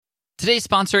Today's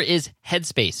sponsor is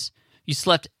Headspace. You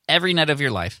slept every night of your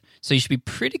life, so you should be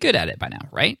pretty good at it by now,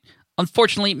 right?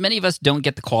 Unfortunately, many of us don't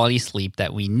get the quality sleep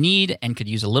that we need and could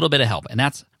use a little bit of help, and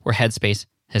that's where Headspace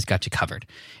has got you covered.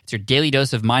 It's your daily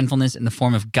dose of mindfulness in the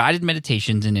form of guided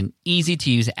meditations in an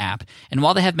easy-to-use app. And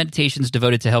while they have meditations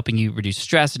devoted to helping you reduce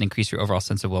stress and increase your overall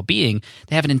sense of well-being,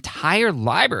 they have an entire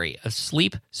library of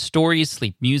sleep stories,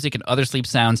 sleep music, and other sleep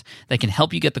sounds that can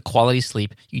help you get the quality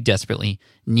sleep you desperately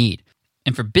need.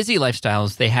 And for busy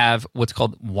lifestyles, they have what's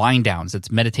called wind downs.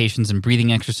 It's meditations and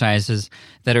breathing exercises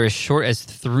that are as short as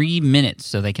 3 minutes,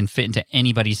 so they can fit into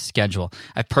anybody's schedule.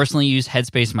 I've personally used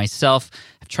Headspace myself.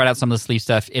 I've tried out some of the sleep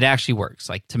stuff. It actually works.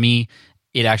 Like, to me,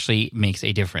 it actually makes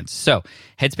a difference. So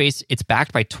Headspace, it's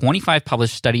backed by 25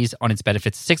 published studies on its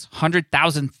benefits,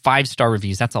 600,000 five-star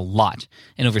reviews. That's a lot.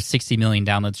 And over 60 million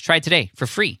downloads. Try it today for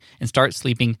free and start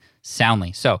sleeping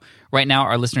soundly. So right now,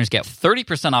 our listeners get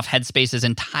 30% off Headspace's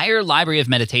entire library of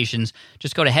meditations.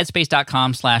 Just go to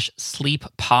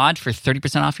headspace.com/sleeppod for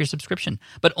 30% off your subscription,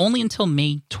 but only until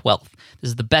May 12th.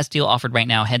 This is the best deal offered right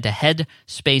now. Head to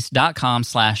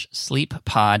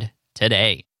headspace.com/sleeppod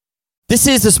today. This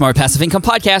is the Smart Passive Income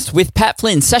Podcast with Pat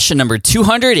Flynn, session number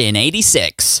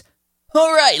 286.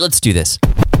 All right, let's do this.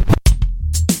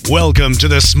 Welcome to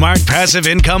the Smart Passive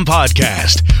Income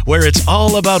Podcast, where it's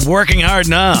all about working hard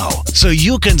now so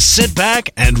you can sit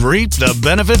back and reap the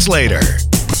benefits later.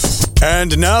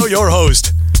 And now your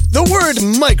host. The word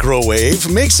microwave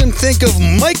makes him think of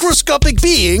microscopic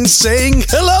beings saying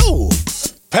hello.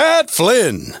 Pat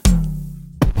Flynn.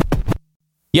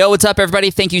 Yo, what's up,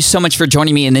 everybody? Thank you so much for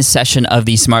joining me in this session of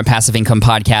the Smart Passive Income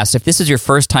Podcast. If this is your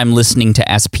first time listening to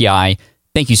SPI,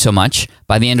 thank you so much.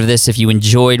 By the end of this, if you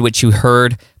enjoyed what you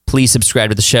heard, please subscribe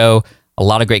to the show. A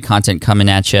lot of great content coming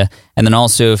at you. And then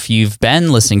also, if you've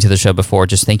been listening to the show before,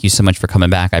 just thank you so much for coming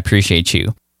back. I appreciate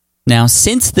you. Now,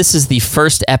 since this is the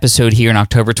first episode here in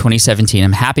October 2017,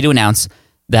 I'm happy to announce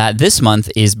that this month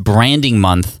is Branding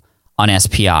Month on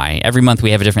SPI. Every month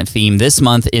we have a different theme. This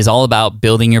month is all about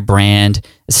building your brand,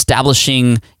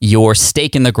 establishing your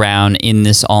stake in the ground in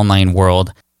this online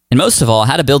world. And most of all,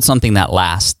 how to build something that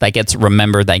lasts, that gets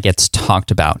remembered, that gets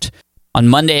talked about. On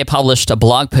Monday, I published a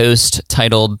blog post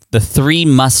titled The 3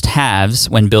 Must-Haves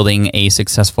When Building a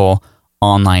Successful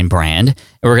Online Brand. And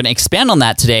we're going to expand on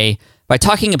that today by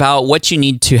talking about what you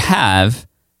need to have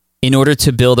in order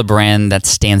to build a brand that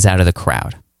stands out of the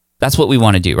crowd. That's what we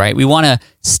want to do, right? We want to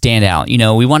stand out. You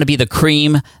know, we want to be the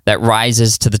cream that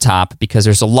rises to the top because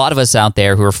there's a lot of us out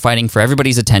there who are fighting for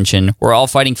everybody's attention. We're all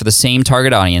fighting for the same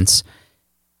target audience.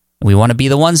 We want to be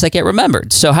the ones that get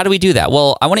remembered. So how do we do that?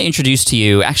 Well, I want to introduce to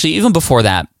you, actually, even before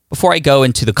that, before I go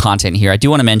into the content here, I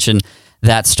do want to mention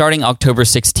that starting October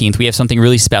 16th, we have something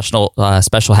really special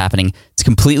happening. It's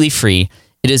completely free.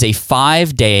 It is a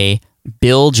 5-day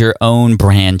Build Your Own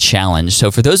Brand Challenge.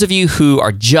 So for those of you who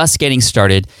are just getting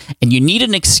started and you need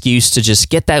an excuse to just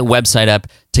get that website up,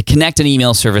 to connect an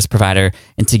email service provider,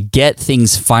 and to get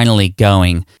things finally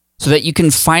going so that you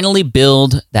can finally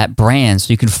build that brand,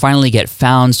 so you can finally get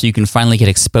found, so you can finally get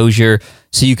exposure,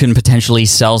 so you can potentially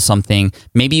sell something.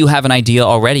 Maybe you have an idea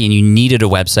already and you needed a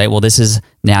website. Well, this is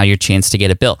now your chance to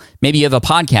get it built. Maybe you have a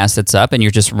podcast that's up and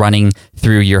you're just running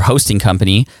through your hosting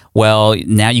company. Well,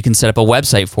 now you can set up a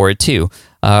website for it too.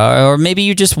 Or maybe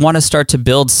you just want to start to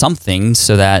build something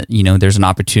so that, you know, there's an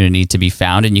opportunity to be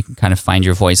found and you can kind of find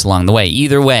your voice along the way.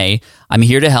 Either way, I'm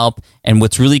here to help. And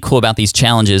what's really cool about these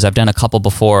challenges, I've done a couple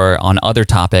before on other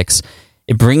topics,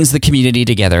 it brings the community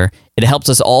together. It helps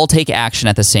us all take action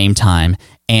at the same time.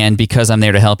 And because I'm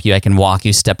there to help you, I can walk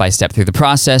you step by step through the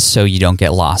process so you don't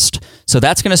get lost. So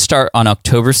that's going to start on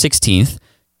October 16th,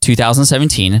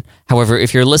 2017. However,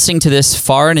 if you're listening to this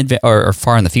far in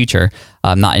far in the future,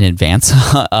 not in advance,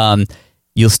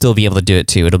 you'll still be able to do it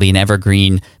too. It'll be an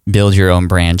evergreen Build Your Own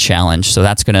Brand Challenge. So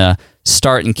that's going to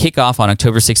start and kick off on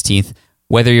October 16th.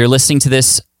 Whether you're listening to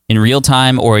this in real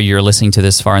time or you're listening to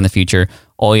this far in the future,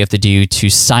 all you have to do to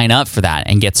sign up for that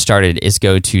and get started is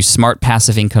go to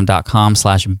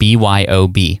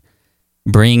smartpassiveincome.com/BYOB.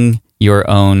 Bring your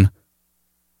own,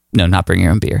 no, not bring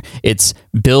your own beer. It's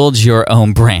build your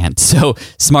own brand. So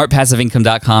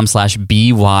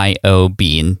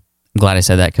smartpassiveincome.com/BYOB. And I'm glad I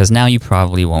said that because now you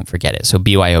probably won't forget it. So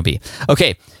BYOB.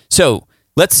 Okay, so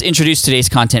let's introduce today's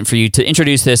content for you. To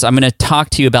introduce this, I'm going to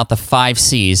talk to you about the 5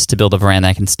 C's to build a brand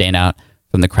that can stand out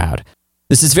from the crowd.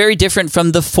 This is very different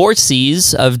from the 4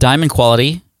 C's of diamond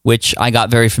quality, which I got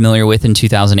very familiar with in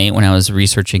 2008 when I was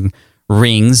researching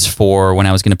rings for when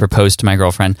I was going to propose to my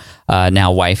girlfriend,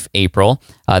 now wife, April.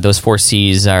 Those 4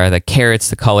 C's are the carrots,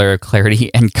 the color,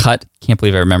 clarity, and cut. Can't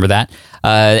believe I remember that.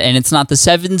 And it's not the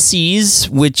 7 C's,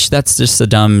 which that's just a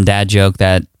dumb dad joke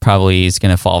that probably is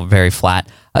going to fall very flat.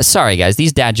 Sorry, guys.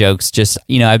 These dad jokes just,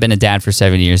 I've been a dad for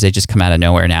 7 years. They just come out of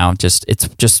nowhere now. It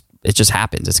just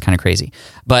happens. It's kind of crazy.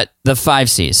 But the 5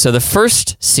 C's. So the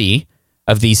first C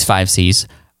of these 5 C's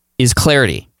is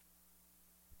clarity.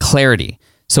 Clarity.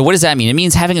 So what does that mean? It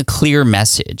means having a clear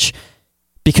message.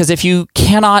 Because if you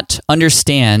cannot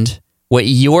understand what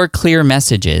your clear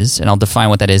message is, and I'll define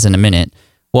what that is in a minute,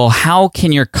 well, how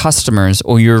can your customers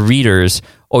or your readers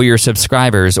or your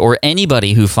subscribers or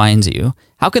anybody who finds you,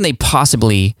 how can they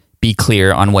possibly be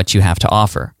clear on what you have to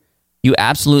offer? You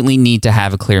absolutely need to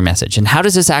have a clear message. And how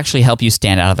does this actually help you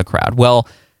stand out of the crowd? Well,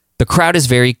 the crowd is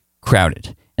very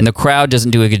crowded. And the crowd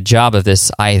doesn't do a good job of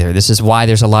this either. This is why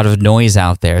there's a lot of noise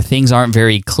out there. Things aren't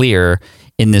very clear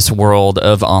in this world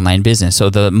of online business. So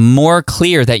the more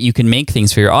clear that you can make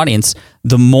things for your audience,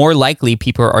 the more likely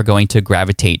people are going to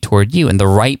gravitate toward you, and the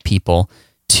right people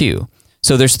too.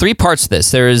 So there's 3 parts to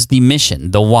this. There is the mission,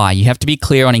 the why. You have to be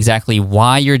clear on exactly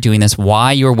why you're doing this,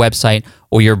 why your website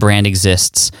or your brand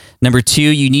exists. Number 2,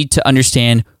 you need to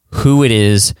understand who it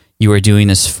is you are doing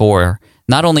this for.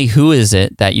 Not only who is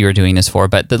it that you're doing this for,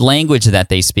 but the language that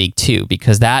they speak too,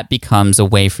 because that becomes a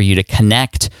way for you to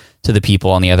connect to the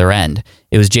people on the other end.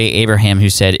 It was Jay Abraham who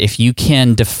said, if you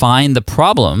can define the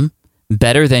problem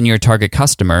better than your target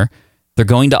customer, they're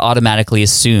going to automatically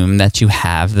assume that you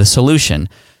have the solution.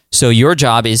 So your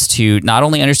job is to not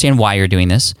only understand why you're doing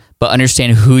this, but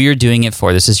understand who you're doing it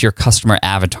for. This is your customer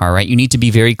avatar, right? You need to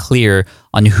be very clear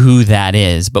on who that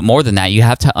is. But more than that, you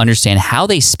have to understand how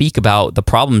they speak about the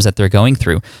problems that they're going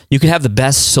through. You could have the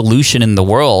best solution in the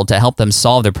world to help them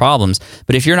solve their problems,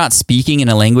 but if you're not speaking in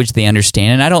a language they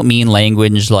understand, and I don't mean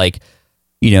language like,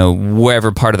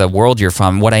 wherever part of the world you're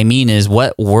from, what I mean is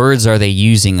what words are they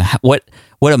using? What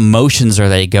emotions are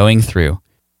they going through?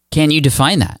 Can you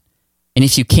define that? And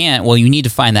if you can't, well, you need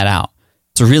to find that out.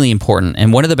 It's really important.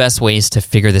 And one of the best ways to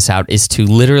figure this out is to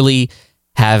literally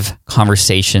have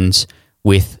conversations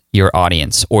with your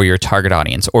audience or your target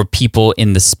audience or people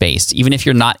in the space. Even if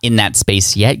you're not in that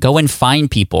space yet, go and find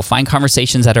people. Find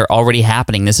conversations that are already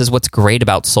happening. This is what's great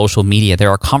about social media. There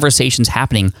are conversations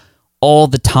happening all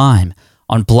the time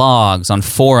on blogs, on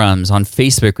forums, on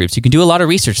Facebook groups. You can do a lot of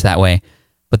research that way.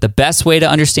 But the best way to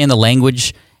understand the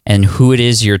language and who it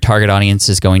is your target audience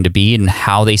is going to be and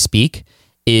how they speak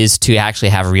is to actually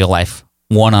have real life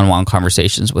one-on-one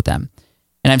conversations with them.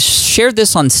 And I've shared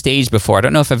this on stage before. I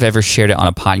don't know if I've ever shared it on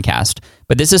a podcast,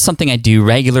 but this is something I do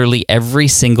regularly every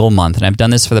single month. And I've done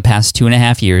this for the past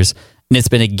 2.5 years. And it's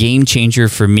been a game changer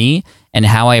for me and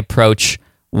how I approach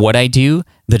what I do,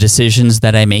 the decisions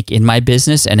that I make in my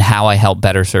business, and how I help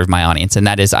better serve my audience. And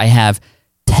that is I have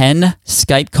 10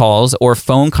 Skype calls or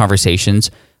phone conversations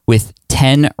with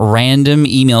 10 random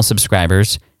email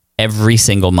subscribers every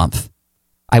single month.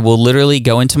 I will literally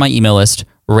go into my email list,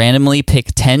 randomly pick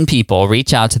 10 people,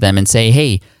 reach out to them and say,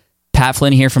 hey, Pat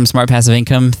Flynn here from Smart Passive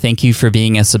Income. Thank you for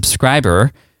being a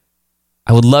subscriber.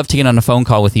 I would love to get on a phone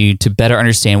call with you to better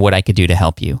understand what I could do to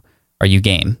help you. Are you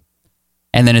game?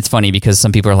 And then it's funny because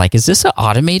some people are like, is this an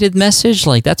automated message?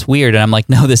 Like, that's weird. And I'm like,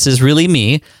 no, this is really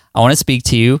me. I want to speak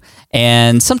to you.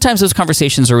 And sometimes those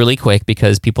conversations are really quick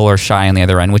because people are shy on the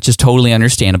other end, which is totally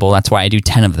understandable. That's why I do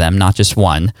 10 of them, not just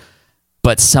one.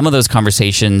 But some of those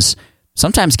conversations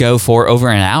sometimes go for over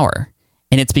an hour.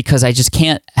 And it's because I just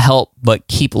can't help but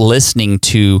keep listening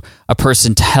to a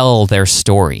person tell their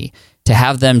story, to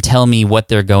have them tell me what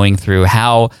they're going through,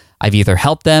 how I've either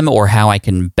helped them or how I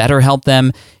can better help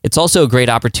them. It's also a great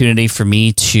opportunity for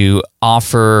me to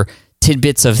offer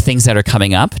tidbits of things that are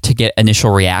coming up to get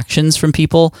initial reactions from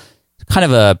people. Kind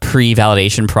of a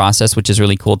pre-validation process, which is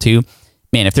really cool too.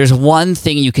 Man, if there's one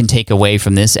thing you can take away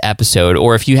from this episode,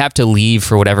 or if you have to leave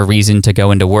for whatever reason to go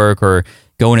into work or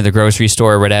go into the grocery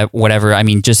store or whatever, I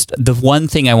mean, just the one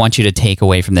thing I want you to take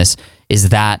away from this is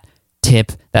that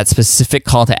tip, that specific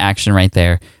call to action right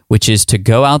there, which is to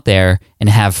go out there and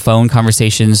have phone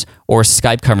conversations or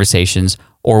Skype conversations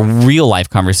or real life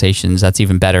conversations. That's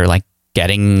even better, like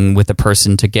getting with a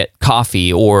person to get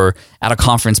coffee or at a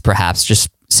conference perhaps, just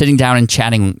sitting down and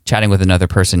chatting with another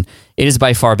person. It has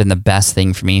by far been the best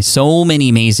thing for me. So many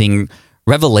amazing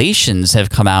revelations have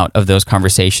come out of those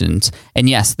conversations. And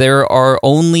yes, there are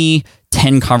only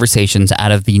 10 conversations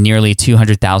out of the nearly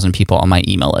 200,000 people on my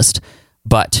email list,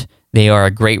 but they are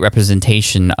a great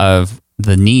representation of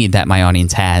the need that my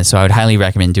audience has. So I would highly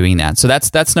recommend doing that. So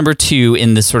that's number 2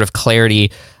 in this sort of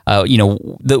clarity.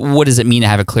 What does it mean to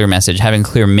have a clear message? Having a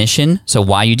clear mission. So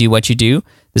why you do what you do.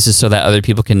 This is so that other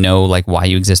people can know like why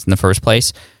you exist in the first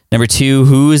place. Number 2,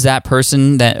 who is that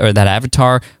person that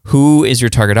avatar? Who is your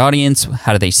target audience?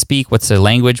 How do they speak? What's their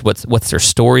language? What's their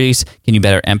stories? Can you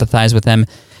better empathize with them?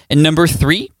 And number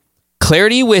 3,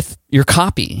 clarity with your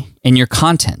copy and your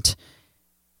content.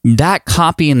 That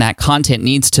copy and that content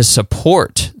needs to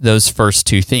support those first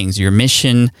 2 things, your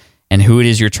mission and who it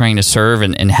is you're trying to serve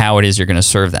and how it is you're going to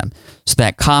serve them. So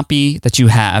that copy that you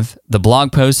have, the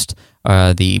blog post,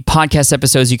 the podcast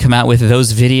episodes you come out with,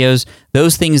 those videos,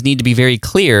 those things need to be very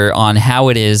clear on how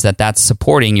it is that that's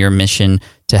supporting your mission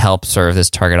to help serve this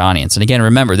target audience. And again,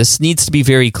 remember, this needs to be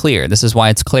very clear. This is why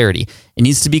it's clarity. It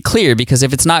needs to be clear because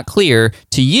if it's not clear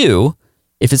to you,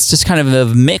 if it's just kind of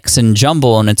a mix and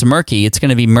jumble and it's murky, it's going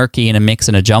to be murky and a mix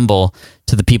and a jumble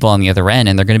to the people on the other end,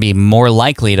 and they're going to be more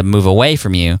likely to move away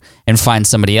from you and find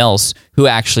somebody else who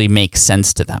actually makes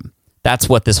sense to them. That's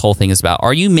what this whole thing is about.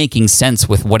 Are you making sense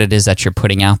with what it is that you're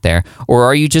putting out there? Or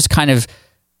are you just kind of,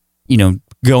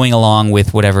 going along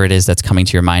with whatever it is that's coming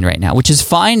to your mind right now, which is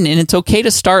fine, and it's okay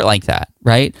to start like that,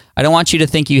 right? I don't want you to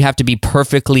think you have to be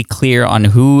perfectly clear on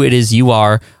who it is you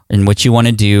are and what you want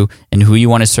to do and who you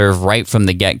want to serve right from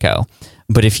the get-go.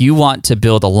 But if you want to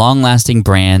build a long-lasting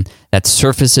brand that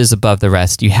surfaces above the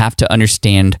rest, you have to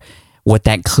understand what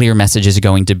that clear message is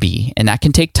going to be. And that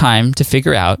can take time to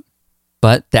figure out,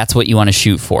 but that's what you want to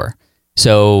shoot for.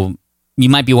 So you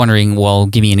might be wondering, well,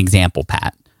 give me an example,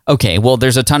 Pat. Okay, well,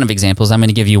 there's a ton of examples. I'm going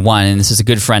to give you one, and this is a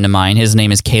good friend of mine. His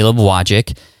name is Caleb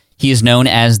Wojcik. He is known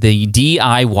as the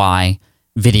DIY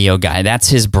Video Guy. That's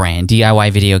his brand,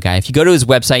 DIY Video Guy. If you go to his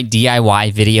website,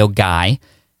 DIY Video Guy,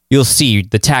 you'll see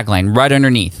the tagline right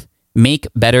underneath, make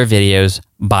better videos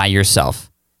by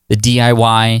yourself. The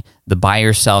DIY, the by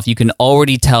yourself, you can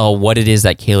already tell what it is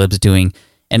that Caleb's doing.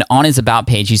 And on his About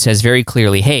page, he says very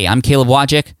clearly, hey, I'm Caleb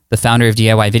Wojcik, the founder of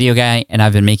DIY Video Guy, and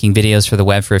I've been making videos for the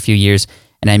web for a few years.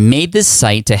 And I made this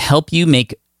site to help you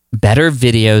make better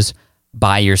videos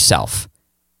by yourself.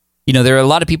 There are a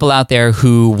lot of people out there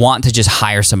who want to just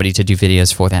hire somebody to do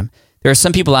videos for them. There are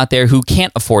some people out there who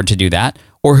can't afford to do that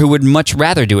or who would much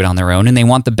rather do it on their own, and they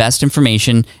want the best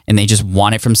information and they just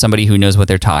want it from somebody who knows what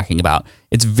they're talking about.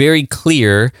 It's very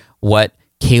clear what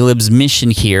Caleb's mission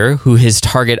here, who his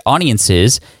target audience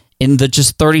is, in the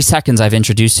just 30 seconds I've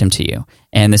introduced him to you.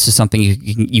 And this is something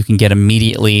you can get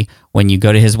immediately when you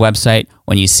go to his website,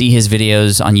 when you see his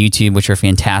videos on YouTube, which are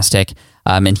fantastic.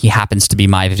 And he happens to be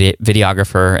my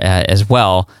videographer as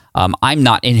well. I'm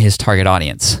not in his target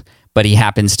audience, but he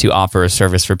happens to offer a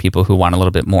service for people who want a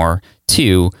little bit more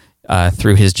too,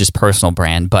 through his just personal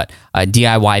brand. But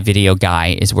DIY Video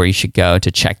Guy is where you should go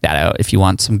to check that out if you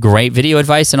want some great video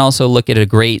advice and also look at a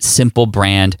great, simple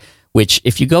brand, which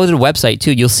if you go to the website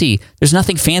too, you'll see there's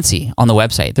nothing fancy on the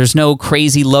website. There's no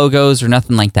crazy logos or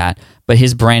nothing like that, but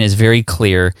his brand is very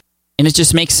clear and it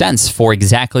just makes sense for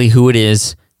exactly who it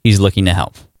is he's looking to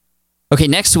help. Okay,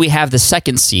 next we have the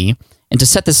second C, and to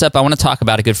set this up, I want to talk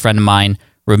about a good friend of mine,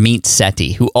 Ramit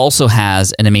Sethi, who also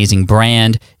has an amazing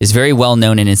brand, is very well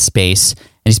known in his space, and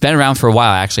he's been around for a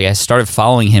while actually. I started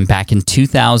following him back in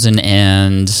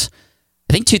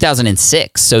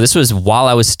 2006. So this was while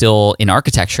I was still in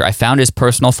architecture. I found his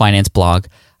personal finance blog.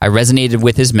 I resonated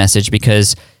with his message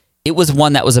because it was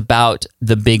one that was about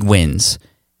the big wins,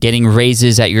 getting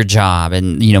raises at your job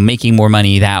and, making more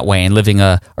money that way and living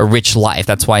a rich life.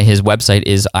 That's why his website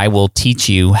is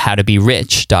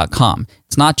iwillteachyouhowtoberiich.com.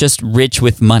 It's not just rich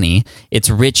with money. It's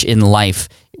rich in life,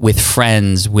 with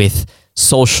friends, with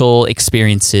social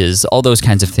experiences, all those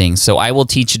kinds of things. So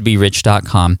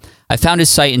iwillteachyoutoberich.com. I found his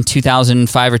site in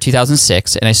 2005 or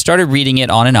 2006, and I started reading it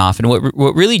on and off. And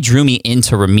what really drew me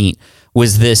into Ramit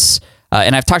was this,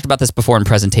 and I've talked about this before in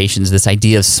presentations, this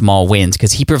idea of small wins,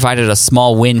 because he provided a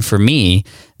small win for me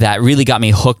that really got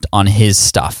me hooked on his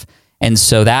stuff. And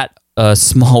so that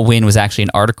small win was actually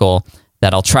an article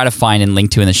that I'll try to find and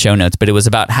link to in the show notes, but it was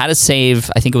about how to save,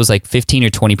 I think it was like 15 or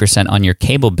 20% on your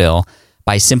cable bill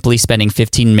by simply spending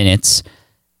 15 minutes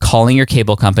calling your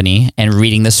cable company and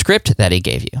reading the script that he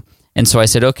gave you. And so I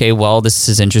said, okay, well, this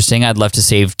is interesting. I'd love to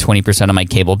save 20% of my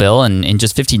cable bill and in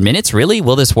just 15 minutes. Really?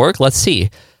 Will this work? Let's see.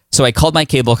 So I called my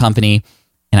cable company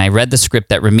and I read the script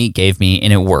that Ramit gave me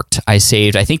and it worked. I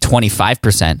saved, I think,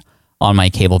 25% on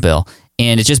my cable bill.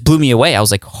 And it just blew me away. I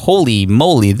was like, holy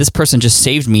moly, this person just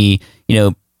saved me,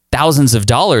 thousands of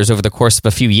dollars over the course of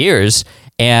a few years.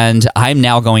 And I'm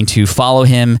now going to follow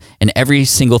him, and every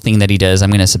single thing that he does, I'm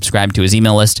going to subscribe to his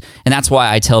email list. And that's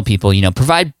why I tell people,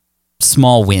 provide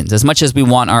small wins. As much as we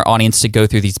want our audience to go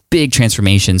through these big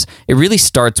transformations, it really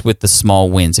starts with the small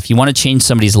wins. If you want to change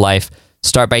somebody's life,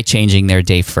 start by changing their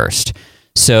day first.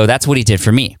 So that's what he did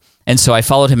for me. And so I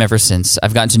followed him ever since.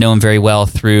 I've gotten to know him very well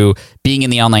through being in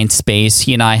the online space.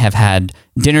 He and I have had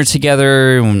dinner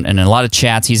together and a lot of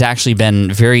chats. He's actually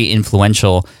been very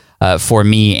influential for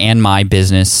me and my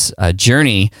business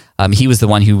journey. He was the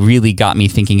one who really got me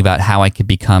thinking about how I could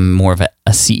become more of a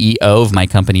CEO of my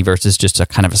company versus just a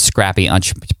kind of a scrappy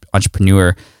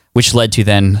entrepreneur, which led to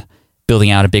then building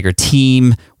out a bigger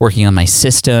team, working on my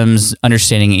systems,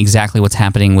 understanding exactly what's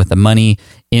happening with the money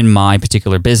in my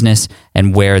particular business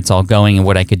and where it's all going and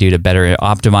what I could do to better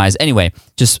optimize. Anyway,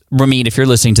 just Ramit, if you're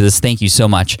listening to this, thank you so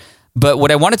much. But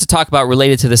what I wanted to talk about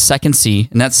related to the second C,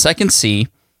 and that second C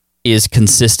is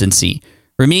consistency.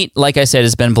 Ramit, like I said,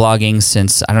 has been blogging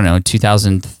since,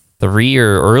 2003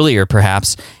 or earlier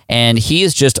perhaps, and he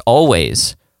has just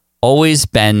always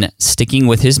been sticking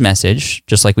with his message,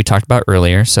 just like we talked about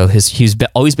earlier. So he's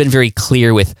always been very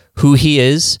clear with who he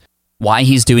is, why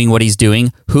he's doing what he's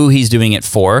doing, who he's doing it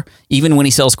for. Even when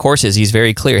he sells courses, he's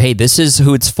very clear. Hey, this is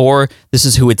who it's for. This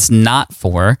is who it's not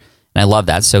for. And I love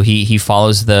that. So he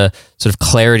follows the sort of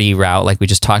clarity route like we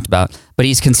just talked about. But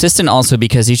he's consistent also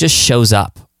because he just shows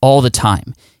up all the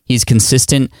time. He's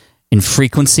consistent in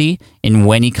frequency, in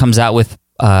when he comes out with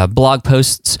blog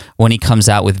posts, when he comes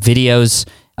out with videos.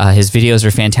 His videos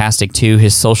are fantastic too.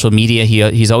 His social media,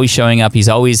 he's always showing up. He's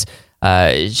always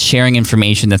sharing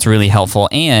information that's really helpful.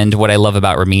 And what I love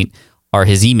about Ramit are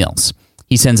his emails.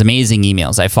 He sends amazing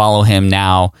emails. I follow him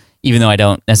now, even though I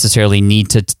don't necessarily need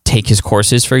to take his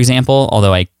courses, for example,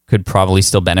 although I could probably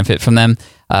still benefit from them.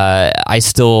 I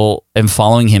still am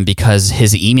following him because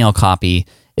his email copy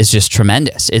is just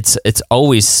tremendous. It's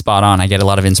always spot on. I get a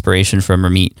lot of inspiration from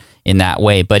Ramit in that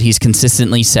way, but he's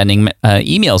consistently sending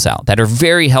emails out that are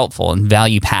very helpful and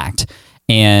value-packed.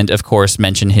 And of course,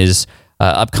 mention his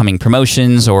upcoming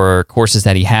promotions or courses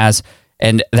that he has.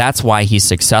 And that's why he's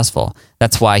successful.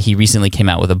 That's why he recently came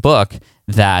out with a book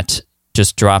that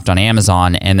just dropped on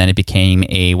Amazon, and then it became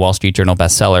a Wall Street Journal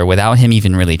bestseller without him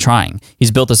even really trying.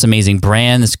 He's built this amazing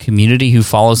brand, this community who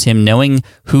follows him, knowing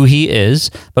who he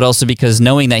is, but also because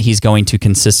knowing that he's going to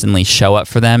consistently show up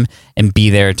for them and be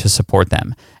there to support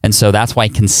them. And so that's why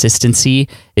consistency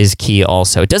is key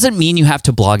also. It doesn't mean you have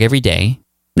to blog every day.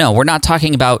 No, we're not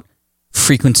talking about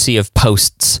frequency of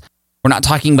posts. We're not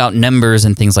talking about numbers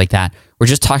and things like that. We're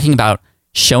just talking about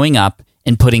showing up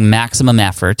and putting maximum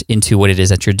effort into what it is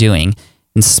that you're doing,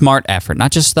 and smart effort,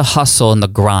 not just the hustle and the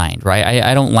grind, right?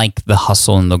 I don't like the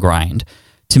hustle and the grind.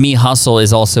 To me, hustle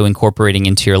is also incorporating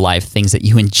into your life things that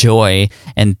you enjoy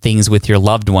and things with your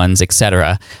loved ones,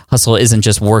 etc. Hustle isn't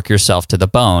just work yourself to the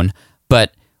bone,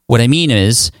 but what I mean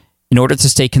is, in order to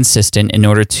stay consistent, in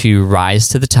order to rise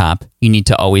to the top, you need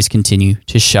to always continue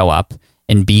to show up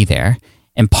and be there.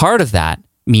 And part of that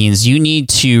means you need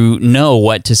to know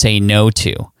what to say no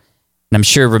to. And I'm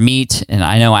sure Ramit, and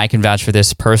I know I can vouch for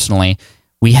this personally,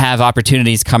 we have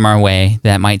opportunities come our way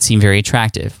that might seem very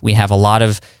attractive. We have a lot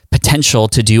of potential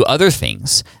to do other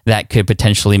things that could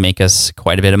potentially make us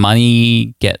quite a bit of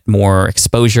money, get more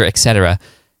exposure, etc.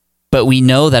 But we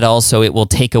know that also it will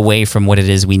take away from what it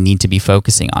is we need to be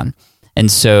focusing on.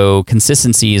 And so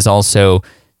consistency is also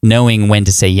knowing when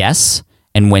to say yes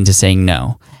and when to say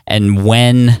no. And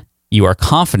when you are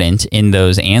confident in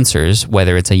those answers,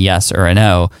 whether it's a yes or a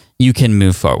no, you can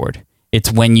move forward.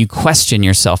 It's when you question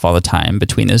yourself all the time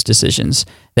between those decisions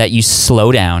that you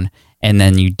slow down and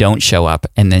then you don't show up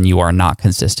and then you are not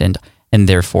consistent and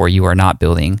therefore you are not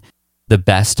building the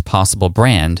best possible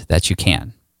brand that you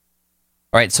can.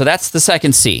 All right, so that's the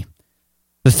second C.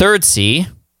 The third C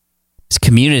is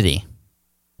community.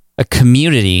 A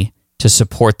community to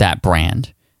support that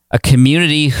brand. A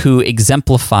community who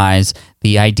exemplifies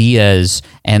the ideas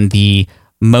and the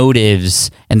motives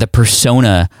and the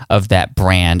persona of that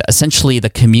brand. Essentially, the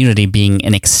community being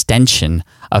an extension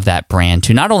of that brand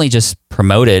to not only just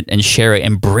promote it and share it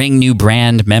and bring new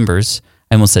brand members,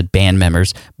 I almost said band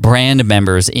members, brand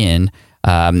members in,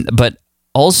 but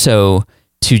also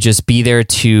to just be there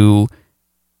to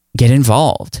get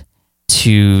involved,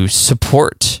 to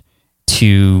support,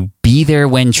 to be there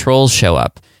when trolls show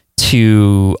up,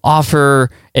 to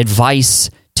offer advice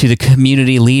to the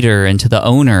community leader and to the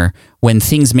owner when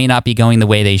things may not be going the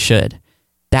way they should.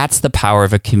 That's the power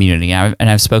of a community. And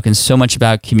I've spoken so much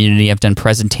about community. I've done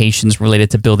presentations related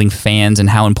to building fans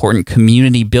and how important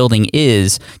community building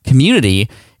is. Community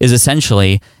is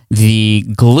essentially the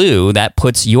glue that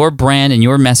puts your brand and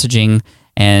your messaging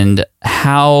and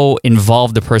how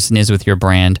involved the person is with your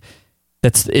brand.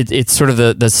 It's sort of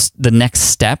the next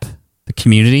step, the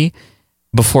community,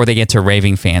 before they get to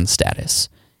raving fan status.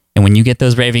 And when you get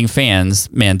those raving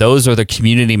fans, man, those are the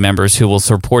community members who will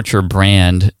support your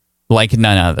brand like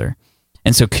none other.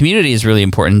 And so community is really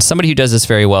important. Somebody who does this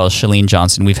very well is Chalene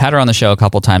Johnson. We've had her on the show a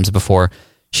couple times before.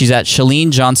 She's at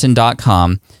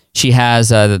ChaleneJohnson.com. She has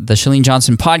the Chalene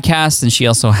Johnson podcast, and she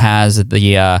also has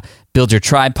the Build Your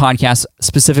Tribe podcast,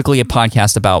 specifically a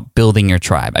podcast about building your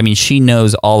tribe. I mean, she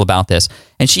knows all about this.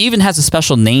 And she even has a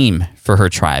special name for her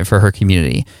tribe, for her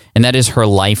community, and that is her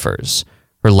lifers.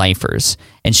 Her lifers.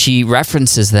 And she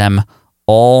references them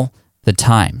all the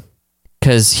time.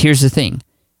 Because here's the thing.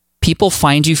 People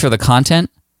find you for the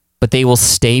content, but they will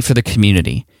stay for the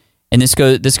community. And this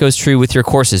goes true with your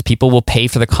courses. People will pay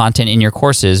for the content in your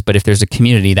courses, but if there's a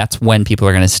community, that's when people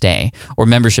are going to stay. Or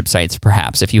membership sites,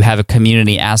 perhaps. If you have a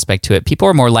community aspect to it, people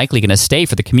are more likely going to stay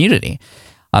for the community.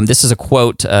 This is a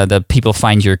quote, the people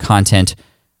find your content,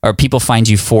 or people find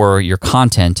you for your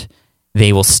content,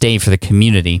 they will stay for the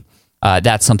community.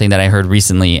 That's something that I heard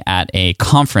recently at a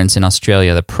conference in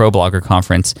Australia, the Pro Blogger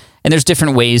Conference. And there's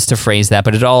different ways to phrase that,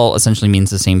 but it all essentially means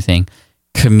the same thing.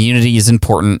 Community is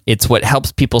important. It's what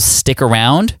helps people stick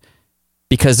around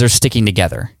because they're sticking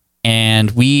together.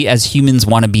 And we as humans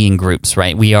want to be in groups,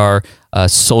 right? We are a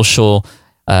social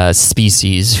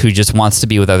species who just wants to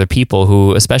be with other people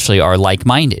who especially are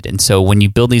like-minded. And so when you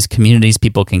build these communities,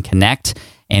 people can connect.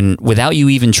 And without you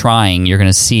even trying, you're going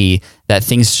to see that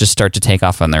things just start to take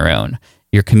off on their own.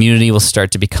 Your community will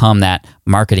start to become that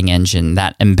marketing engine,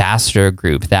 that ambassador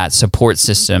group, that support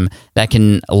system that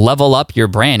can level up your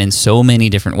brand in so many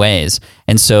different ways.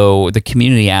 And so the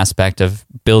community aspect of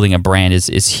building a brand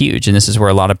is huge. And this is where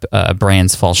a lot of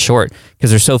brands fall short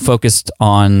because they're so focused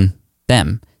on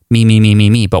them.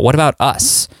 Me. But what about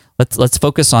us? Let's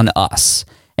focus on us.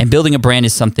 And building a brand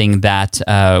is something that,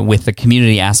 with the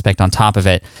community aspect on top of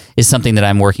it, is something that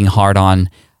I'm working hard on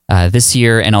this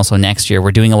year and also next year.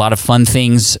 We're doing a lot of fun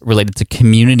things related to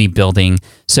community building.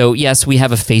 So yes, we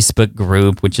have a Facebook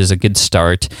group, which is a good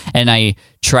start. And I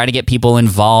try to get people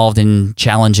involved in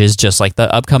challenges, just like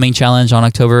the upcoming challenge on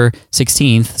October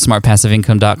 16th,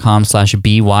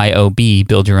 smartpassiveincome.com/BYOB,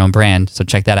 build your own brand. So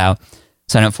check that out.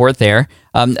 Sign up for it there.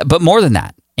 But more than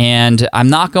that, and I'm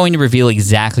not going to reveal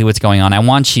exactly what's going on. I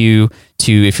want you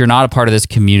to, if you're not a part of this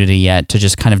community yet, to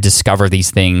just kind of discover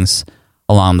these things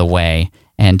along the way.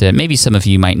 And maybe some of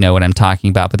you might know what I'm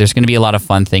talking about, but there's going to be a lot of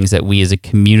fun things that we as a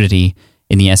community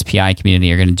in the SPI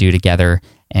community are going to do together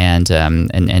and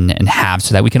have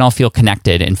so that we can all feel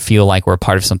connected and feel like we're a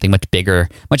part of something much bigger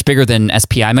than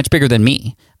SPI, much bigger than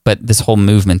me. But this whole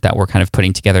movement that we're kind of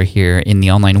putting together here in the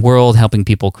online world, helping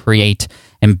people create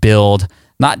and build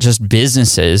not just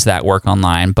businesses that work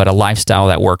online, but a lifestyle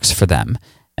that works for them.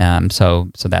 So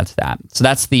that's that. So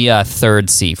that's the third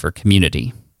C for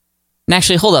community. And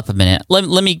actually, hold up a minute.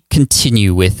 Let me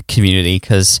continue with community,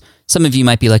 because some of you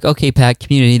might be like, okay, Pat,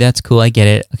 community, that's cool. I get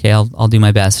it. Okay, I'll do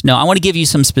my best. No, I want to give you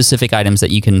some specific items that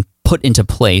you can put into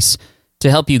place to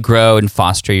help you grow and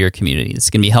foster your community. It's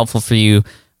going to be helpful for you,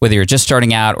 whether you're just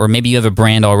starting out or maybe you have a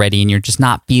brand already and you're just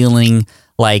not feeling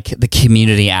like the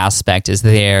community aspect is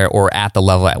there or at the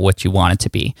level at what you want it to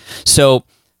be. So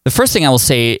the first thing I will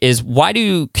say is, why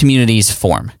do communities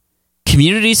form?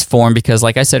 Communities form because,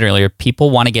 like I said earlier,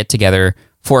 people want to get together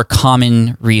for a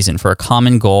common reason, for a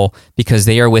common goal, because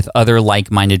they are with other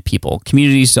like-minded people.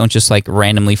 Communities don't just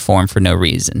randomly form for no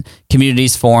reason.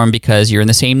 Communities form because you're in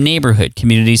the same neighborhood.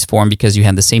 Communities form because you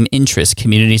have the same interests.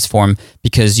 Communities form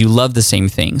because you love the same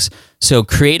things. So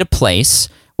create a place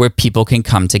where people can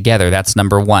come together. That's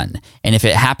number one. And if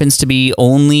it happens to be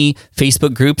only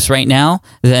Facebook groups right now,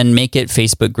 then make it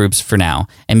Facebook groups for now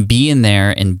and be in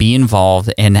there and be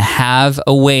involved and have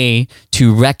a way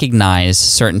to recognize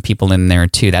certain people in there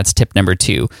too. That's tip number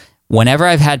 2. Whenever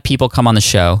I've had people come on the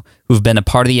show who've been a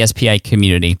part of the SPI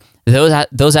community,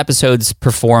 those episodes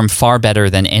perform far better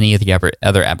than any of the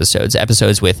other episodes.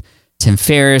 Episodes with Tim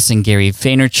Ferriss and Gary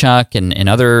Vaynerchuk and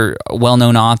other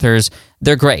well-known authors,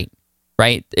 they're great.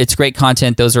 Right? It's great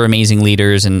content. Those are amazing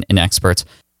leaders and experts.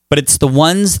 But it's the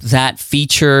ones that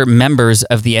feature members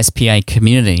of the SPI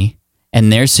community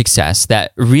and their success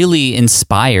that really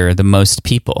inspire the most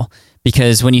people.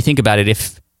 Because when you think about it,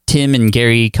 if Tim and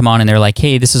Gary come on and they're like,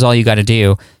 hey, this is all you got to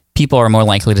do, people are more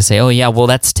likely to say, oh yeah, well,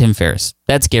 that's Tim Ferriss.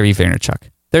 That's Gary Vaynerchuk.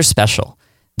 They're special.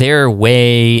 They're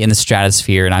way in the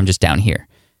stratosphere and I'm just down here,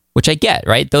 which I get,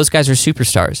 right? Those guys are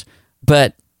superstars.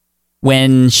 But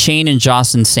when Shane and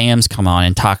Jocelyn Sams come on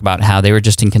and talk about how they were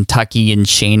just in Kentucky and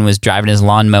Shane was driving his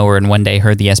lawnmower and one day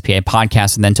heard the SPI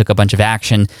podcast and then took a bunch of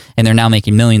action and they're now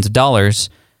making millions of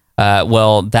dollars,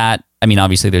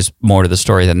 obviously there's more to the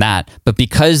story than that, but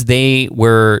because they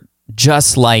were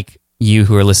just like you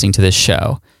who are listening to this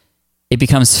show, it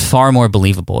becomes far more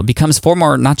believable. It becomes far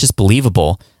more not just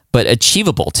believable, but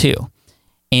achievable too.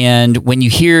 And when you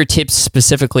hear tips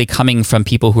specifically coming from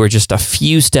people who are just a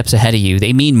few steps ahead of you,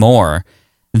 they mean more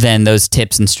than those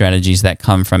tips and strategies that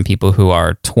come from people who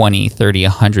are 20, 30,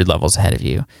 100 levels ahead of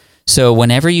you. So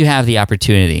whenever you have the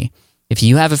opportunity, if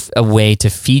you have a way to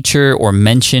feature or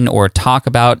mention or talk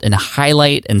about and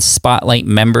highlight and spotlight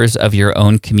members of your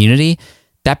own community,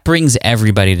 that brings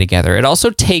everybody together. It also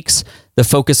takes the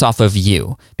focus off of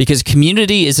you, because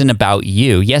community isn't about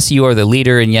you. Yes, you are the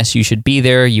leader, and yes, you should be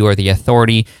there. You are the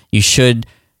authority. You should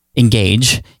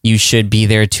engage. You should be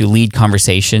there to lead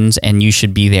conversations, and you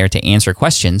should be there to answer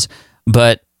questions.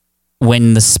 But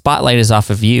when the spotlight is off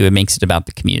of you, it makes it about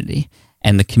the community.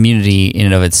 And the community in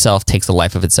and of itself takes a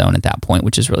life of its own at that point,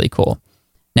 which is really cool.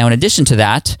 Now, in addition to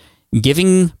that,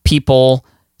 giving people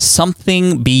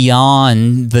something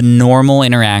beyond the normal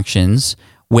interactions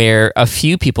where a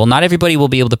few people, not everybody will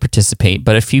be able to participate,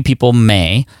 but a few people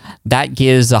may, that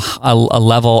gives a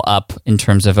level up in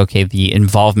terms of, okay, the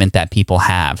involvement that people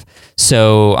have.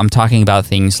 So I'm talking about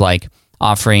things like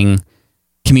offering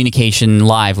communication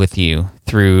live with you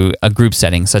through a group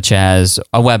setting, such as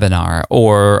a webinar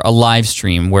or a live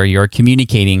stream where you're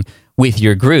communicating with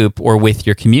your group or with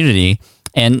your community.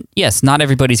 And yes, not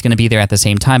everybody's going to be there at the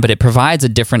same time, but it provides a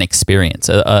different experience,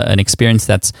 an experience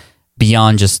that's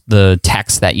beyond just the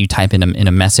text that you type in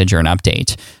a message or an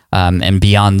update, and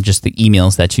beyond just the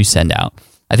emails that you send out.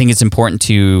 I think it's important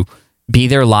to be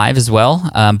there live as well,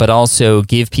 but also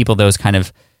give people those kind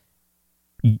of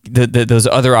those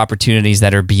other opportunities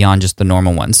that are beyond just the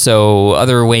normal ones. So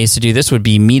other ways to do this would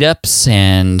be meetups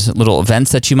and little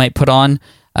events that you might put on.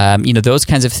 Those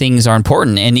kinds of things are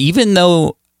important. And even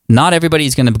though not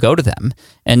everybody's going to go to them,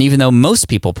 and even though most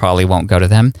people probably won't go to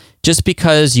them, just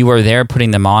because you are there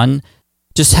putting them on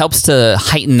just helps to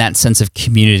heighten that sense of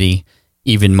community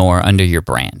even more under your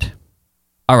brand.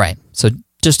 All right, so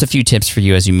just a few tips for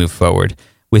you as you move forward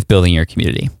with building your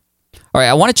community. All right,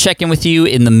 I want to check in with you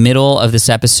in the middle of this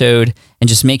episode and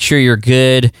just make sure you're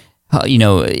good.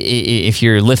 If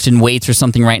you're lifting weights or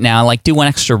something right now, like do one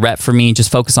extra rep for me.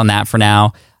 Just focus on that for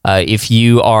now. If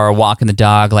you are walking the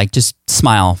dog, like just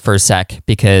smile for a sec,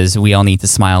 because we all need to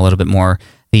smile a little bit more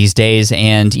these days.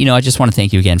 And, I just want to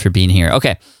thank you again for being here.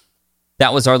 Okay,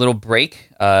 that was our little break,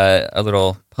 a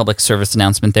little public service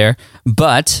announcement there.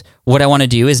 But what I want to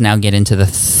do is now get into the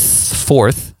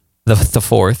fourth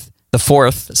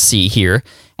C here,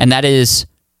 and that is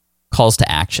calls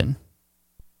to action.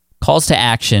 Calls to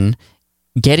action,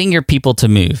 getting your people to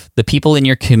move, the people in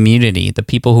your community, the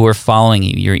people who are following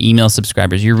you, your email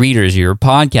subscribers, your readers, your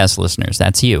podcast listeners,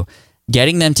 that's you.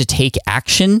 Getting them to take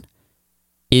action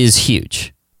is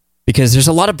huge, because there's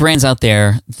a lot of brands out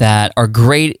there that are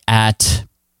great at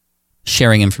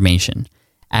sharing information,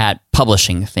 at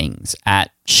publishing things, at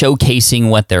showcasing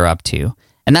what they're up to.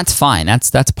 And that's fine.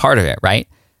 That's part of it, right?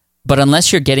 But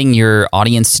unless you're getting your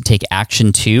audience to take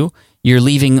action too, you're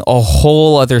leaving a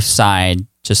whole other side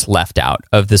just left out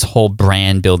of this whole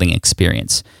brand building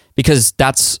experience, because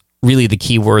that's really the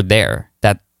key word there,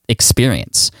 that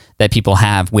experience that people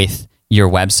have with your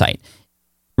website.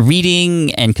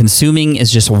 Reading and consuming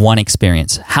is just one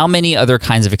experience. How many other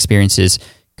kinds of experiences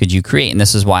could you create? And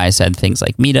this is why I said things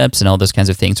like meetups and all those kinds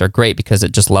of things are great, because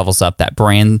it just levels up that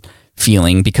brand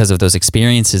feeling because of those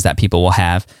experiences that people will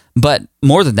have. But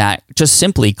more than that, just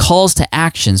simply calls to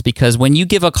actions, because when you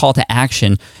give a call to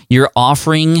action, you're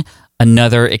offering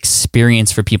another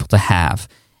experience for people to have.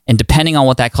 And depending on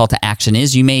what that call to action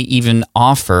is, you may even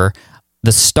offer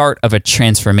the start of a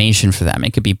transformation for them.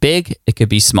 It could be big, it could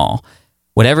be small.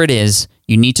 Whatever it is,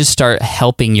 you need to start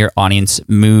helping your audience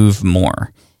move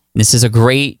more. And this is a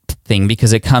great thing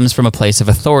because it comes from a place of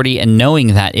authority and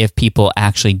knowing that if people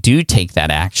actually do take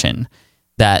that action,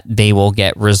 that they will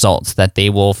get results, that they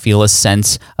will feel a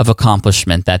sense of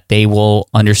accomplishment, that they will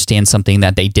understand something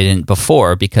that they didn't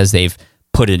before because they've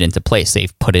put it into place,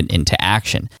 they've put it into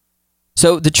action.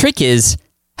 So the trick is,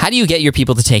 how do you get your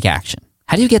people to take action?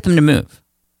 How do you get them to move?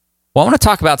 Well, I want to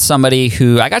talk about somebody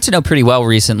who I got to know pretty well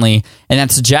recently, and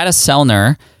that's Jada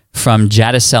Selner from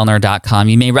jadasellner.com.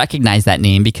 You may recognize that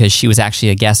name because she was actually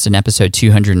a guest in episode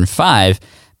 205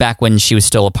 back when she was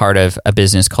still a part of a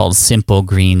business called Simple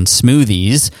Green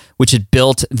Smoothies, which had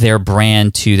built their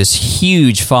brand to this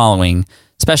huge following,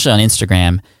 especially on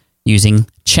Instagram, using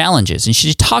challenges. And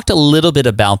she talked a little bit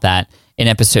about that in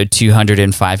episode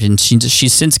 205, and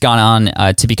she's since gone on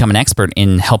to become an expert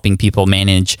in helping people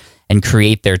manage and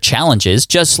create their challenges,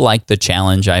 just like the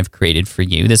challenge I've created for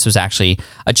you. This was actually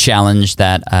a challenge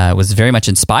that was very much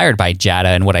inspired by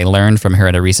Jada and what I learned from her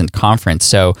at a recent conference.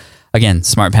 So again,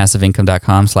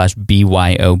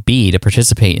 smartpassiveincome.com/BYOB to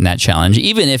participate in that challenge.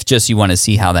 Even if just you want to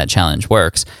see how that challenge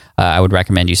works, I would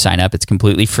recommend you sign up. It's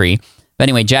completely free. But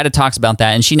anyway, Jada talks about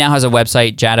that, and she now has a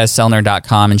website,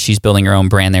 jadasellner.com, and she's building her own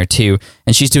brand there too.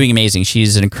 And she's doing amazing.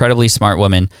 She's an incredibly smart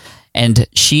woman, and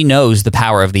she knows the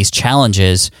power of these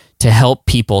challenges to help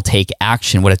people take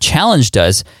action. What a challenge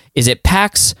does is it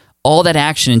packs all that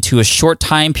action into a short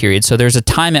time period. So there's a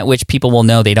time at which people will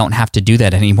know they don't have to do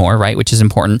that anymore, right? Which is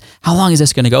important. How long is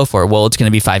this going to go for? Well, it's going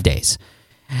to be 5 days.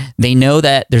 They know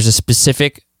that there's a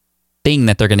specific thing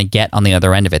that they're going to get on the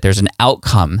other end of it. There's an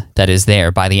outcome that is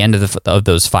there by the end of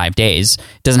those 5 days.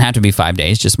 It doesn't have to be 5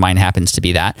 days, just mine happens to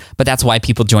be that. But that's why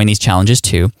people join these challenges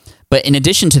too. But in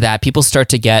addition to that, people start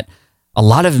to get a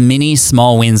lot of mini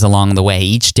small wins along the way.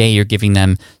 Each day you're giving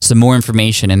them some more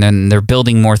information, and then they're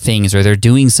building more things, or they're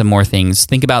doing some more things.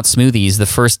 Think about smoothies. The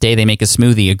first day they make a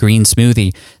smoothie, a green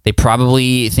smoothie, they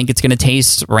probably think it's going to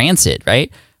taste rancid,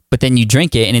 right? But then you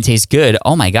drink it and it tastes good.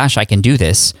 Oh my gosh, I can do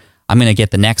this. I'm going to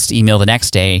get the next email the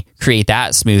next day, create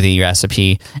that smoothie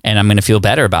recipe, and I'm going to feel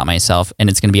better about myself, and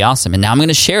it's going to be awesome. And now I'm going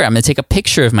to share it. I'm going to take a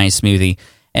picture of my smoothie,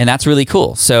 and that's really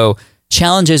cool. So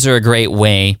challenges are a great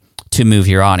way to move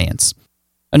your audience.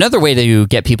 Another way to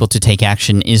get people to take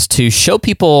action is to show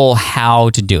people how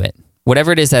to do it.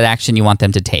 Whatever it is that action you want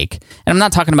them to take. And I'm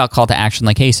not talking about call to action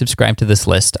like, hey, subscribe to this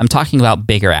list. I'm talking about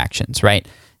bigger actions, right?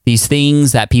 These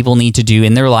things that people need to do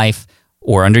in their life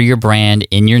or under your brand,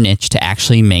 in your niche, to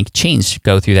actually make change, to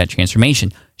go through that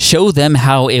transformation. Show them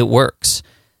how it works.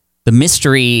 The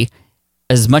mystery,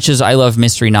 as much as I love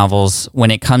mystery novels, when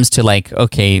it comes to like,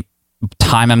 okay,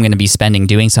 time I'm going to be spending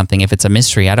doing something, if it's a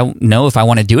mystery, I don't know if I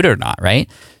want to do it or not, right?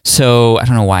 So I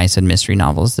don't know why I said mystery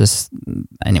novels.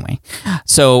 Anyway.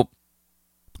 So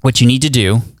what you need to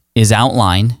do is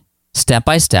outline step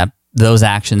by step those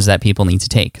actions that people need to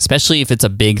take, especially if it's a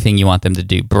big thing you want them to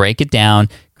do. Break it down,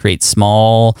 create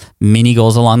small mini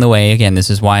goals along the way. Again, this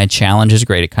is why a challenge is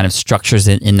great. It kind of structures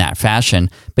it in that fashion.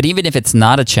 But even if it's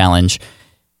not a challenge,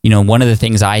 one of the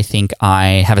things I think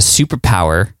I have a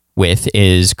superpower with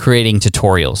is creating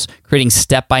tutorials, creating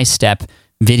step-by-step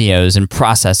videos and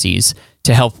processes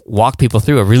to help walk people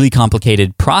through a really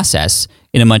complicated process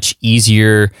in a much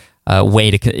easier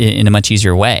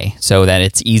way, so that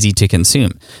it's easy to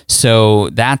consume. So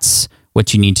that's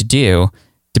what you need to do,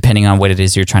 depending on what it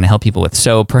is you're trying to help people with.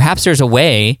 So perhaps there's a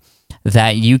way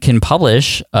that you can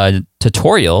publish a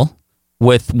tutorial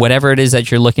with whatever it is that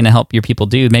you're looking to help your people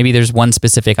do. Maybe there's one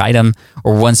specific item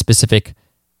or one specific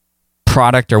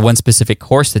product or one specific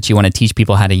course that you want to teach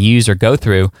people how to use or go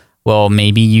through. Well,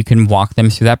 maybe you can walk them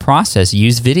through that process.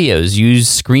 Use videos,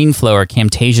 use ScreenFlow or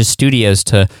Camtasia Studios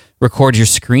to record your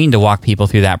screen to walk people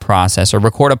through that process, or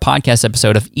record a podcast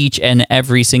episode of each and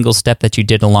every single step that you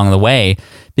did along the way,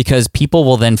 because people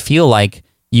will then feel like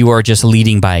you are just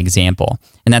leading by example.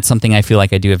 And that's something I feel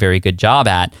like I do a very good job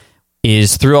at,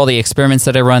 is through all the experiments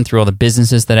that I run, through all the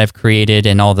businesses that I've created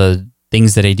and all the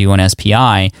things that I do on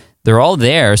SPI, they're all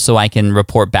there so I can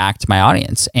report back to my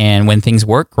audience. And when things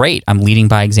work, great. I'm leading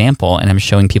by example and I'm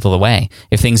showing people the way.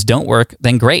 If things don't work,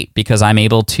 then great, because I'm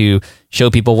able to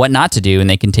show people what not to do and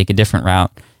they can take a different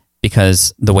route,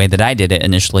 because the way that I did it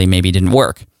initially maybe didn't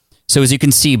work. So as you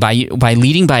can see, by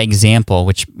leading by example,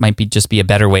 which might be a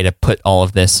better way to put all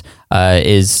of this,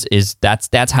 is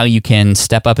that's how you can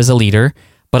step up as a leader,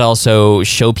 but also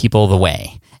show people the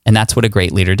way. And that's what a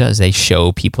great leader does. They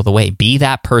show people the way. Be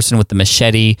that person with the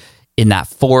machete in that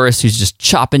forest who's just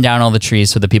chopping down all the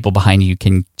trees so the people behind you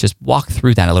can just walk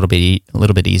through that a little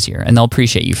bit easier. And they'll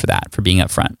appreciate you for that, for being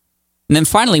upfront. And then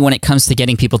finally, when it comes to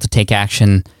getting people to take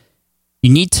action,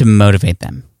 you need to motivate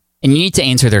them. And you need to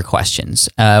answer their questions,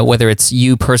 whether it's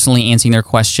you personally answering their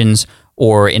questions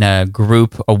or in a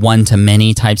group, a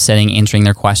one-to-many type setting, answering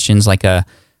their questions like a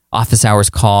office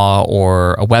hours call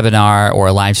or a webinar or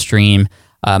a live stream.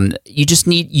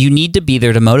 You need to be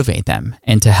there to motivate them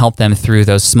and to help them through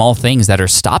those small things that are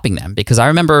stopping them. Because I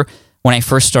remember when I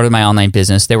first started my online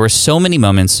business, there were so many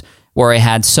moments where I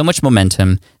had so much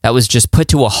momentum that was just put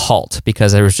to a halt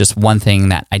because there was just one thing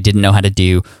that I didn't know how to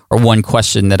do, or one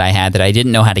question that I had that I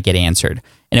didn't know how to get answered.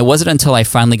 And it wasn't until I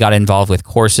finally got involved with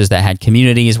courses that had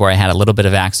communities where I had a little bit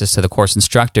of access to the course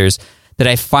instructors that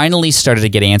I finally started to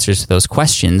get answers to those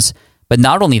questions. But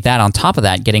not only that, on top of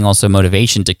that, getting also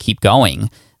motivation to keep going,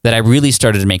 that I really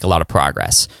started to make a lot of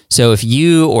progress. So if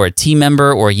you or a team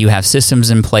member or you have systems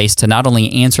in place to not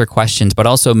only answer questions, but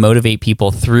also motivate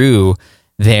people through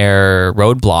their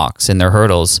roadblocks and their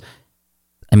hurdles,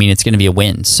 I mean, it's going to be a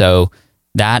win. So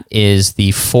that is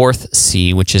the fourth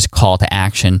C, which is call to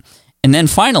action. And then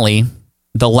finally,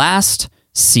 the last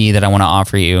C that I want to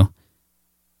offer you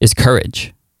is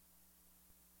courage.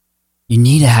 You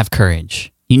need to have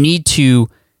courage. You need to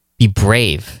be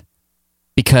brave,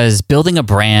 because building a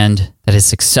brand that is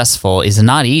successful is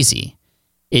not easy.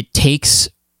 It takes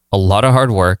a lot of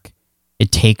hard work.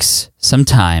 It takes some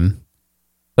time,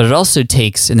 but it also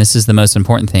takes, and this is the most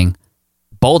important thing,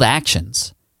 bold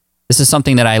actions. This is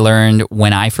something that I learned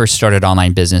when I first started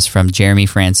online business from Jeremy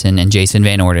Franson and Jason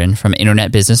Van Orden from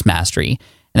Internet Business Mastery.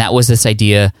 And that was this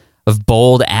idea of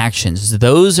bold actions.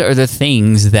 Those are the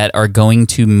things that are going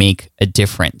to make a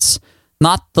difference.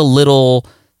 Not the little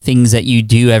things that you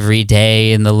do every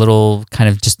day and the little kind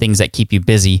of just things that keep you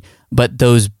busy, but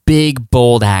those big,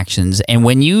 bold actions. And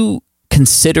when you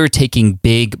consider taking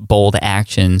big, bold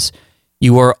actions,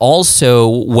 you are also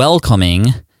welcoming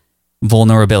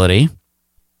vulnerability.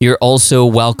 You're also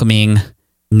welcoming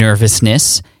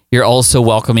nervousness. You're also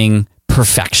welcoming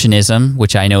perfectionism,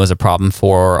 which I know is a problem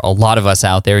for a lot of us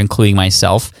out there, including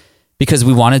myself, because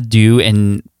we want to do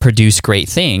and produce great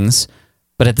things.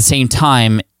 But at the same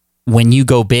time, when you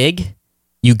go big,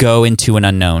 you go into an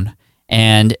unknown.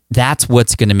 And that's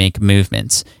what's going to make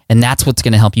movements. And that's what's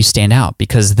going to help you stand out,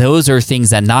 because those are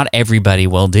things that not everybody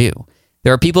will do.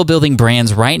 There are people building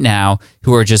brands right now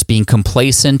who are just being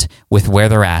complacent with where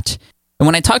they're at. And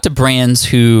when I talk to brands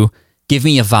who give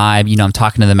me a vibe, I'm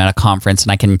talking to them at a conference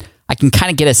and I can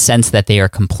kind of get a sense that they are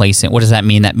complacent. What does that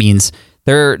mean? That means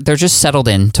they're just settled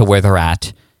into where they're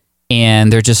at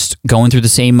and they're just going through the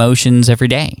same motions every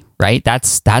day, right?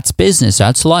 That's business.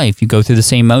 That's life. You go through the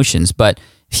same motions. But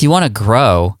if you want to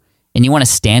grow and you want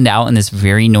to stand out in this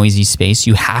very noisy space,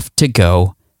 you have to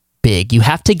go big. You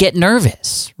have to get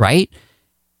nervous, right?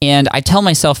 And I tell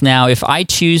myself now, if I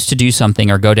choose to do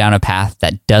something or go down a path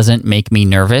that doesn't make me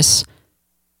nervous,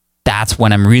 that's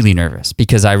when I'm really nervous,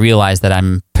 because I realize that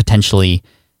I'm potentially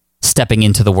stepping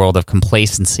into the world of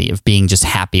complacency, of being just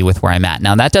happy with where I'm at.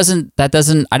 Now that doesn't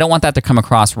I don't want that to come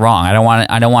across wrong. I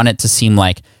don't want it to seem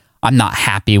like I'm not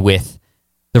happy with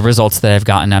the results that I've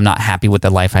gotten. I'm not happy with the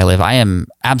life I live. I am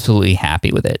absolutely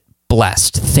happy with it.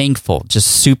 Blessed, thankful, just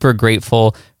super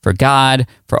grateful for God,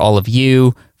 for all of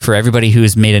you, for everybody who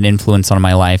has made an influence on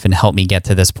my life and helped me get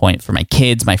to this point, for my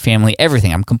kids, my family,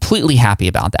 everything. I'm completely happy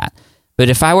about that. But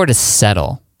if I were to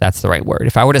settle, that's the right word,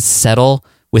 if I were to settle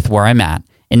with where I'm at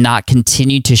and not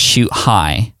continue to shoot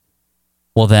high,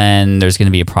 well, then there's going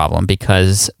to be a problem,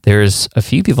 because there's a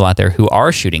few people out there who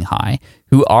are shooting high,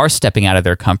 who are stepping out of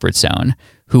their comfort zone,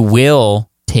 who will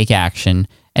take action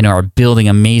and are building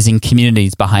amazing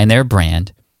communities behind their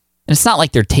brand. And it's not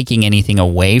like they're taking anything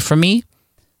away from me,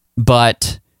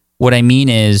 but what I mean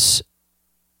is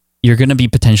you're going to be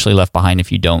potentially left behind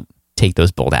if you don't take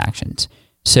those bold actions.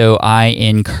 So I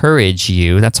encourage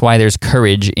you. That's why there's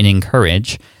courage in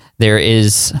encourage. There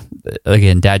is,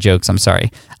 again, dad jokes, I'm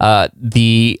sorry. I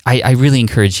really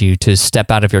encourage you to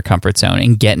step out of your comfort zone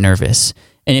and get nervous.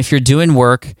 And if you're doing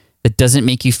work that doesn't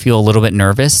make you feel a little bit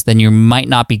nervous, then you might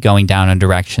not be going down a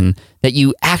direction that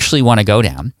you actually want to go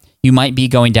down. You might be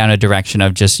going down a direction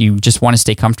of you just want to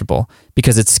stay comfortable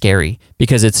because it's scary,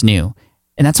 because it's new.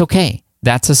 And that's okay.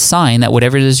 That's a sign that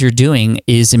whatever it is you're doing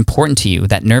is important to you,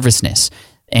 that nervousness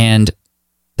and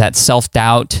that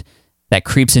self-doubt that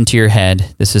creeps into your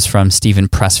head. This is from Stephen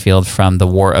Pressfield from The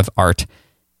War of Art.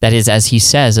 That is, as he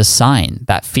says, a sign.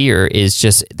 That fear is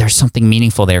just, there's something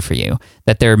meaningful there for you,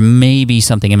 that there may be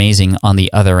something amazing on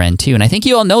the other end too. And I think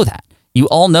you all know that. You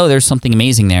all know there's something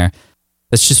amazing there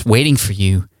that's just waiting for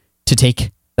you to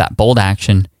take that bold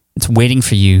action. It's waiting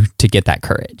for you to get that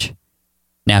courage.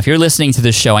 Now, if you're listening to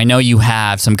this show, I know you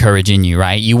have some courage in you,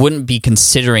 right? You wouldn't be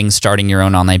considering starting your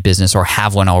own online business or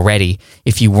have one already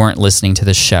if you weren't listening to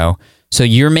this show. So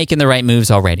you're making the right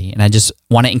moves already. And I just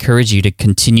want to encourage you to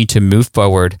continue to move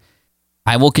forward.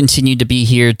 I will continue to be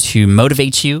here to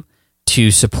motivate you, to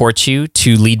support you,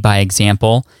 to lead by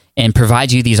example, and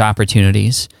provide you these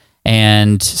opportunities.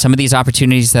 And some of these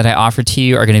opportunities that I offer to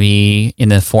you are going to be in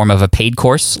the form of a paid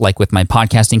course, like with my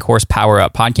podcasting course, Power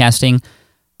Up Podcasting.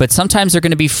 But sometimes they're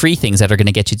going to be free things that are going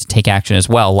to get you to take action as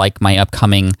well, like my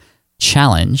upcoming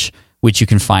challenge, which you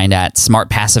can find at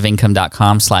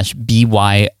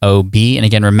smartpassiveincome.com/BYOB. And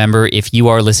again, remember, if you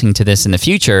are listening to this in the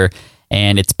future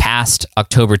and it's past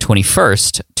October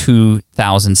 21st,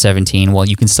 2017, well,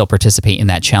 you can still participate in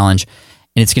that challenge.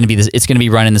 And it's going to be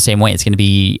run in the same way. It's going to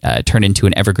be turned into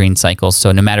an evergreen cycle.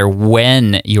 So no matter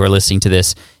when you are listening to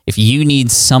this, if you need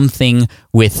something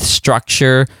with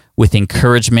structure, with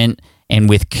encouragement, and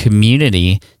with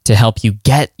community to help you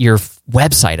get your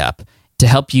website up, to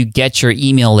help you get your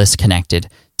email list connected,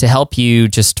 to help you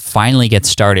just finally get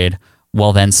started,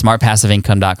 well then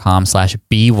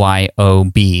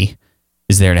smartpassiveincome.com/BYOB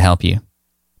is there to help you.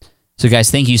 So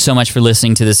guys, thank you so much for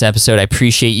listening to this episode. I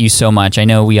appreciate you so much. I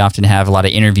know we often have a lot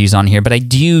of interviews on here, but I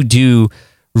do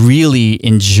really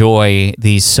enjoy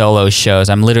these solo shows.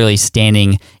 I'm literally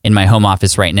standing in my home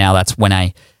office right now. That's when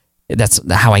that's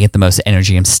how I get the most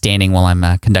energy. I'm standing while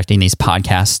I'm conducting these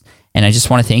podcasts. And I just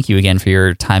want to thank you again for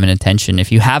your time and attention.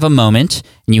 If you have a moment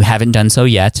and you haven't done so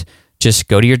yet, just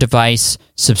go to your device,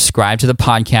 subscribe to the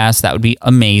podcast. That would be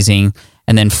amazing.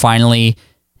 And then finally,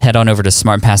 head on over to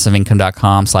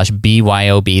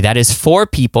smartpassiveincome.com/BYOB. That is for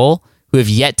people who have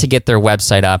yet to get their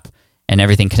website up and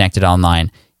everything connected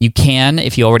online. You can,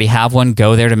 if you already have one,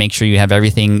 go there to make sure you have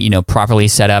everything, properly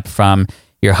set up, from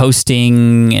your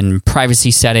hosting and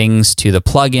privacy settings to the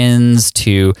plugins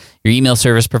to your email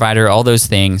service provider, all those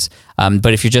things.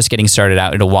 But if you're just getting started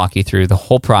out, it'll walk you through the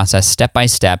whole process step by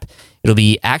step. It'll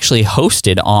be actually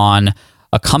hosted on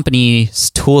a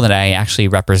company's tool that I actually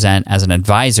represent as an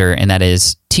advisor, and that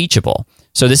is Teachable.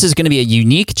 So this is going to be a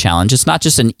unique challenge. It's not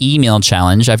just an email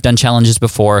challenge. I've done challenges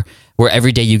before where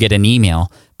every day you get an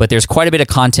email, but there's quite a bit of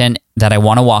content that I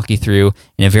want to walk you through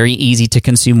in a very easy to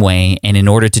consume way. And in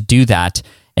order to do that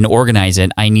and organize it,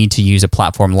 I need to use a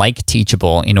platform like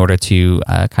Teachable in order to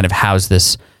kind of house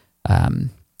this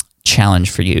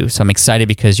challenge for you. So I'm excited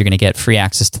because you're going to get free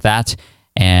access to that,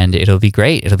 and it'll be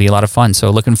great. It'll be a lot of fun. So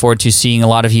looking forward to seeing a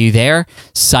lot of you there.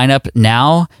 Sign up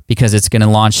now because it's going to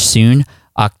launch soon.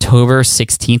 October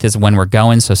 16th is when we're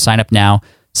going. So sign up now,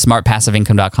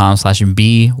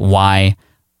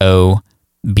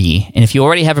 smartpassiveincome.com/BYOB. And if you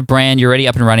already have a brand, you're already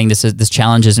up and running, this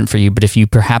challenge isn't for you. But if you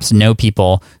perhaps know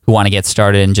people who want to get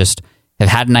started and just have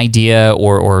had an idea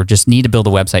or just need to build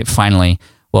a website finally,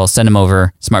 well, send them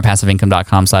over,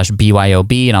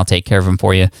 smartpassiveincome.com/BYOB, and I'll take care of them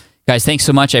for you. Guys, thanks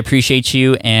so much. I appreciate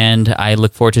you, and I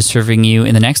look forward to serving you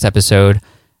in the next episode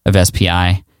of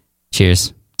SPI.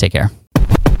 Cheers. Take care.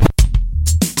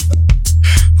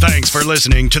 Thanks for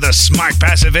listening to the Smart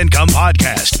Passive Income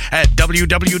Podcast at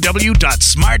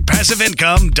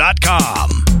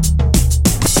www.smartpassiveincome.com.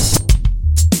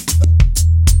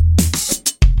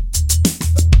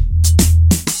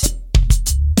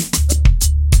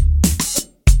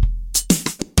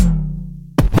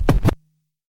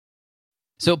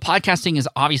 So podcasting is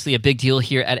obviously a big deal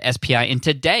here at SPI, and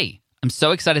today I'm so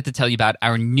excited to tell you about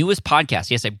our newest podcast.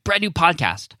 Yes, a brand new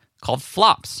podcast called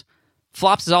Flops.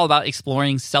 Flops is all about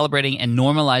exploring, celebrating, and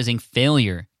normalizing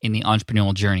failure in the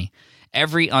entrepreneurial journey.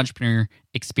 Every entrepreneur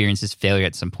experiences failure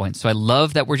at some point, so I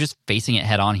love that we're just facing it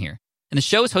head on here. And the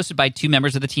show is hosted by two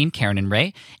members of the team, Karen and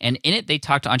Ray, and in it they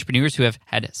talk to entrepreneurs who have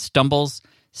had stumbles,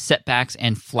 setbacks,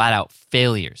 and flat-out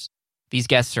failures. These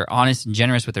guests are honest and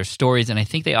generous with their stories, and I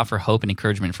think they offer hope and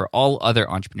encouragement for all other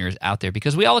entrepreneurs out there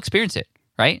because we all experience it,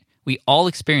 right? We all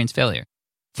experience failure.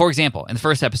 For example, in the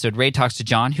first episode, Ray talks to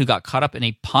John, who got caught up in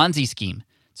a Ponzi scheme.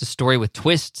 It's a story with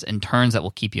twists and turns that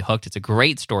will keep you hooked. It's a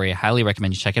great story. I highly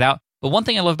recommend you check it out. But one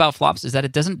thing I love about Flops is that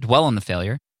it doesn't dwell on the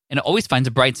failure, and it always finds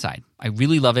a bright side. I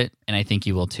really love it, and I think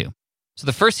you will too. So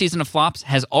the first season of Flops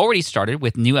has already started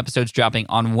with new episodes dropping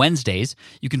on Wednesdays.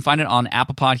 You can find it on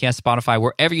Apple Podcasts, Spotify,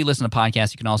 wherever you listen to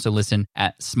podcasts. You can also listen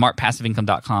at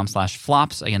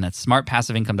smartpassiveincome.com/flops. Again, that's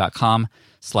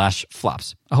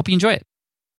smartpassiveincome.com/flops. I hope you enjoy it.